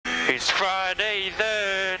It's Friday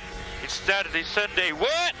then. It's Saturday, Sunday.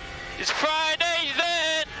 What? It's Friday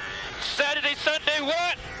then. Saturday, Sunday.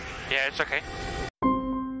 What? Yeah, it's okay.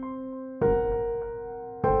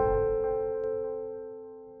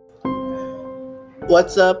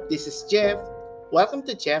 What's up? This is Jeff. Welcome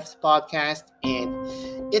to Jeff's podcast, and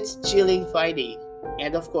it's Chilling Friday.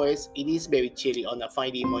 And of course, it is very chilly on a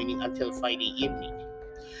Friday morning until Friday evening.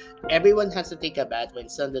 Everyone has to take a bath when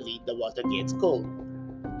suddenly the water gets cold.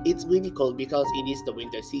 It's really cold because it is the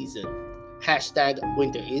winter season. Hashtag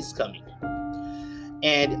winter is coming.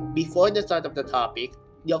 And before the start of the topic,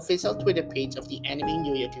 the official Twitter page of the Anime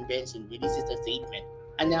New Year Convention releases a statement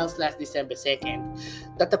announced last December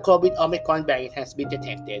 2nd that the COVID Omicron variant has been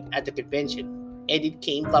detected at the convention, and it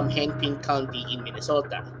came from Hennepin County in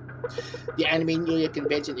Minnesota. The Anime New Year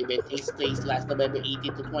Convention event takes place last November 18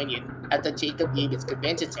 to 20th at the Jacob Javits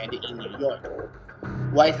Convention Center in New York.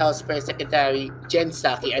 White House Press Secretary Jen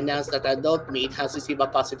Psaki announced that an adult maid has received a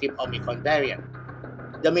positive Omicron variant.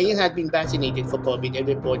 The maid had been vaccinated for COVID and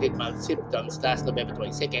reported mild symptoms last November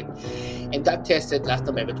 22nd and got tested last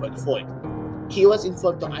November 24th. He was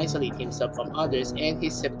informed to isolate himself from others, and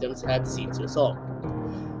his symptoms have since resolved.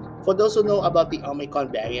 For those who know about the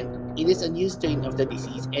Omicron variant, it is a new strain of the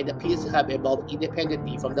disease and appears to have evolved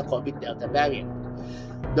independently from the COVID Delta variant.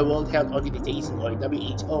 The World Health Organization, or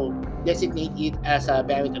WHO, designated it as a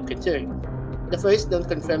variant of concern. The first known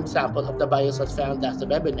confirmed sample of the virus was found last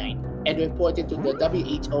November 9 and reported to the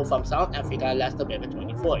WHO from South Africa last November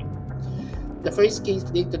 24. The first case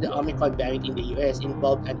linked to the Omicron variant in the US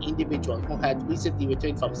involved an individual who had recently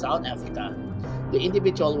returned from South Africa. The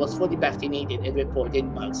individual was fully vaccinated and reported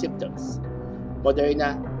mild symptoms.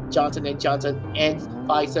 Moderna, Johnson & Johnson, and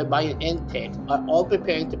Pfizer-BioNTech are all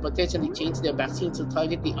preparing to potentially change their vaccines to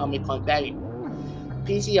target the Omicron variant.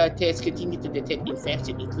 PCR tests continue to detect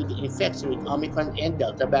infection, including infection with Omicron and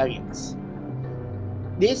Delta variants.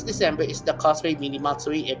 This December is the Cosplay Mini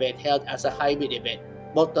Matsuri event held as a hybrid event.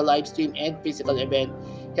 Both the live stream and physical event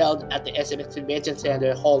held at the SMX Convention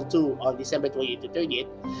Center Hall 2 on December 20th to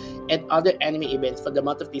 30th, and other anime events for the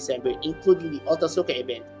month of December, including the Otosuka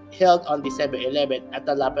event held on December 11th at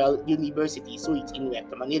the Lapel University Suites in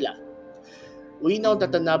Metro Manila. We know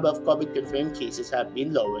that the number of COVID confirmed cases have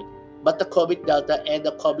been lowered, but the COVID Delta and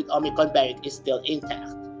the COVID Omicron variant is still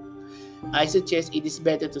intact. I suggest it is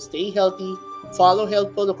better to stay healthy, follow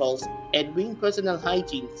health protocols, and bring personal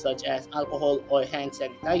hygiene such as alcohol or hand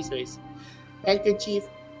sanitizers, handkerchief,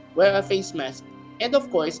 wear a face mask, and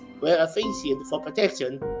of course, wear a face shield for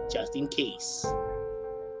protection just in case.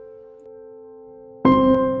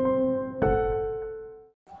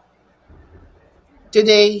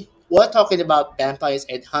 Today, we're talking about vampires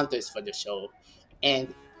and hunters for the show,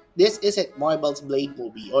 and this isn't Marvel's Blade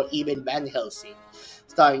movie or even Van Helsing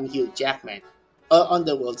starring Hugh Jackman, or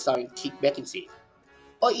Underworld starring Kate Beckinsale,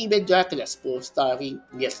 or even Dracula's Proof starring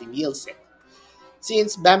Leslie Nielsen.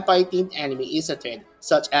 Since vampire-themed anime is a trend,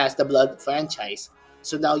 such as the Blood franchise,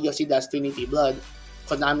 so now Yoshida's Trinity Blood,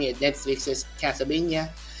 Konami and Netflix's Castlevania,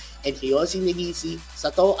 and Hiroshi Negisi,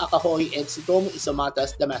 Satoru Akahori, and Tsutomu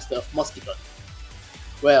Isomata's The Master of Mosquiton.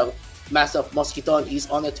 Well, Master of Mosquiton is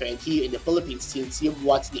on a trend here in the Philippines since you've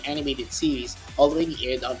watched the animated series already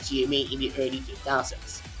aired on GMA in the early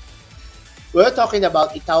 2000s. We're talking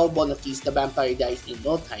about Itao Bonoki's The Vampire Dies in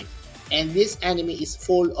No Time, and this anime is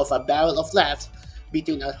full of a barrel of laughs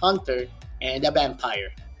between a hunter and a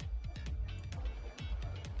vampire.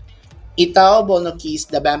 Itao Bonoki's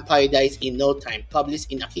The Vampire Dies in No Time,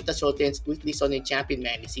 published in Akita Shouten's Weekly Shonen Champion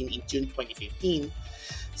magazine in June 2015,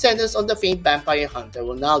 centers on the famed vampire hunter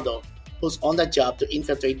Ronaldo, who's on the job to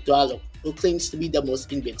infiltrate Dralok, who claims to be the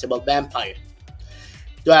most invincible vampire.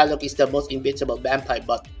 Dralok is the most invincible vampire,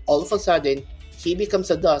 but all of a sudden, he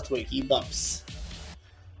becomes a dust where he bumps.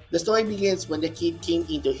 The story begins when the kid came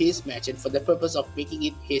into his mansion for the purpose of making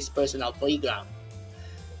it his personal playground.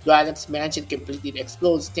 Dralok's mansion completely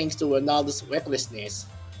explodes thanks to Ronaldo's recklessness,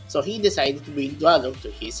 so he decided to bring Dralok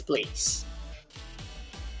to his place.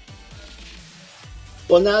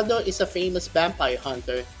 Ronaldo is a famous vampire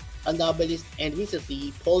hunter, a novelist, and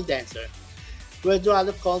recently pole dancer, where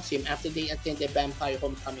Dralok calls him after they attend a vampire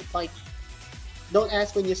homecoming party. Don't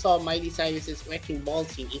ask when you saw Miley Cyrus's wrecking ball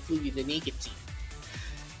scene, including the naked scene.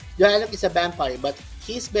 Dralok is a vampire, but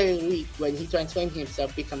he's very weak when he transforms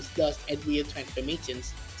himself, becomes dust, and weird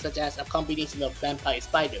transformations, such as a combination of vampire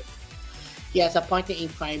spider. He has a partner in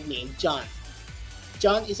crime named John.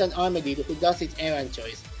 John is an armadillo who does his errand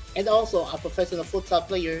chores, and also a professional futsal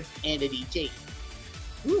player and a DJ.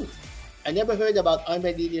 Woo! I never heard about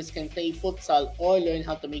armadillos can play futsal or learn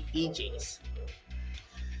how to make DJs.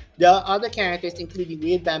 There are other characters including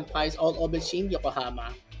weird vampires all over Shin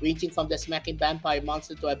Yokohama, ranging from the smacking vampire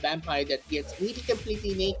monster to a vampire that gets nearly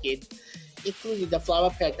completely naked, including the flower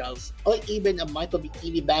petals, or even a micro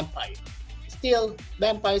bikini vampire. Still,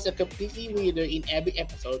 vampires are completely weirder in every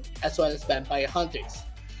episode, as well as vampire hunters.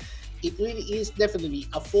 It really is definitely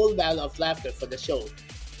a full barrel of laughter for the show.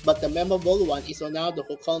 But the memorable one is Ronaldo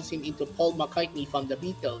who calls him into Paul McCartney from the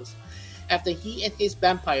Beatles after he and his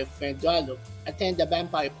vampire friend Ralph attend the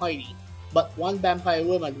vampire party. But one vampire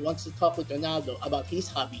woman wants to talk with Ronaldo about his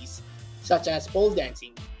hobbies, such as pole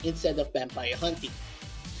dancing, instead of vampire hunting.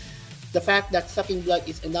 The fact that sucking blood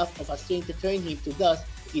is enough of a string to turn him to dust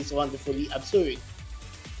is wonderfully absurd.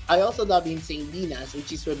 I also love him saying Venus,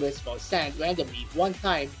 which is reversed for sand, randomly one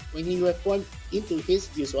time when he reformed into his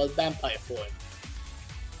usual vampire form.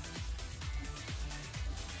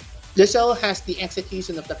 The show has the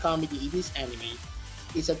execution of the comedy in this anime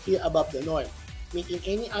is a tier above the norm, making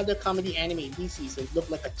any other comedy anime in this season look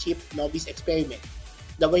like a cheap novice experiment.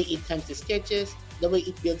 The way it times the sketches, the way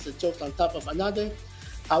it builds the jokes on top of another,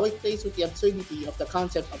 how it plays with the absurdity of the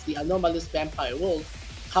concept of the anomalous vampire world,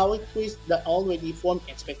 how it twists the already formed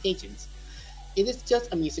expectations. It is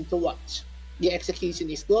just amusing to watch. The execution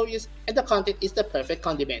is glorious, and the content is the perfect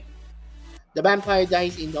condiment. The vampire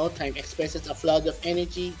dies in no time expresses a flood of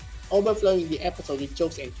energy, overflowing the episode with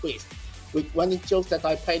jokes and twists, with running jokes that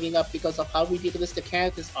are piling up because of how ridiculous the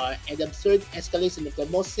characters are and the absurd escalation of the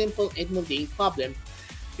most simple and mundane problem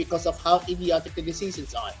because of how idiotic the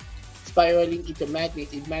decisions are, spiraling into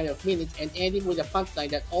madness in a matter of minutes and ending with a punchline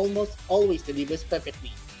that almost always delivers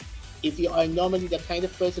perfectly. If you are normally the kind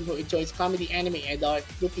of person who enjoys comedy anime and are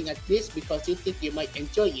looking at this because you think you might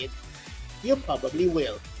enjoy it, you probably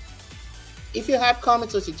will. If you have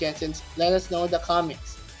comments or suggestions, let us know in the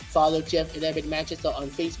comments. Follow Jeff11 Manchester on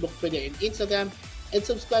Facebook, Twitter, and Instagram, and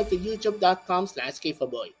subscribe to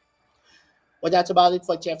youtube.com/kfaboy. Well, that's about it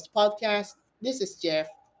for Jeff's podcast. This is Jeff.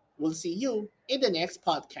 We'll see you in the next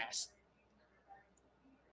podcast.